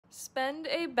Spend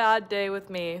a bad day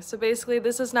with me. So basically,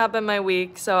 this has not been my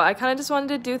week. So I kind of just wanted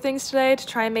to do things today to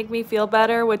try and make me feel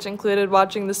better, which included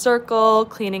watching The Circle,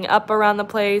 cleaning up around the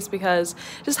place, because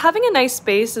just having a nice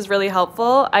space is really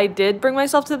helpful. I did bring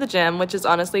myself to the gym, which is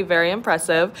honestly very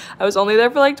impressive. I was only there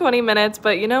for like 20 minutes,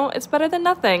 but you know, it's better than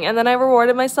nothing. And then I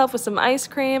rewarded myself with some ice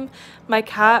cream. My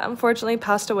cat unfortunately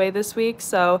passed away this week,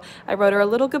 so I wrote her a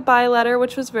little goodbye letter,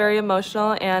 which was very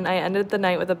emotional, and I ended the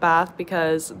night with a bath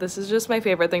because this is just my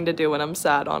favorite thing to do when I'm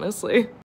sad, honestly.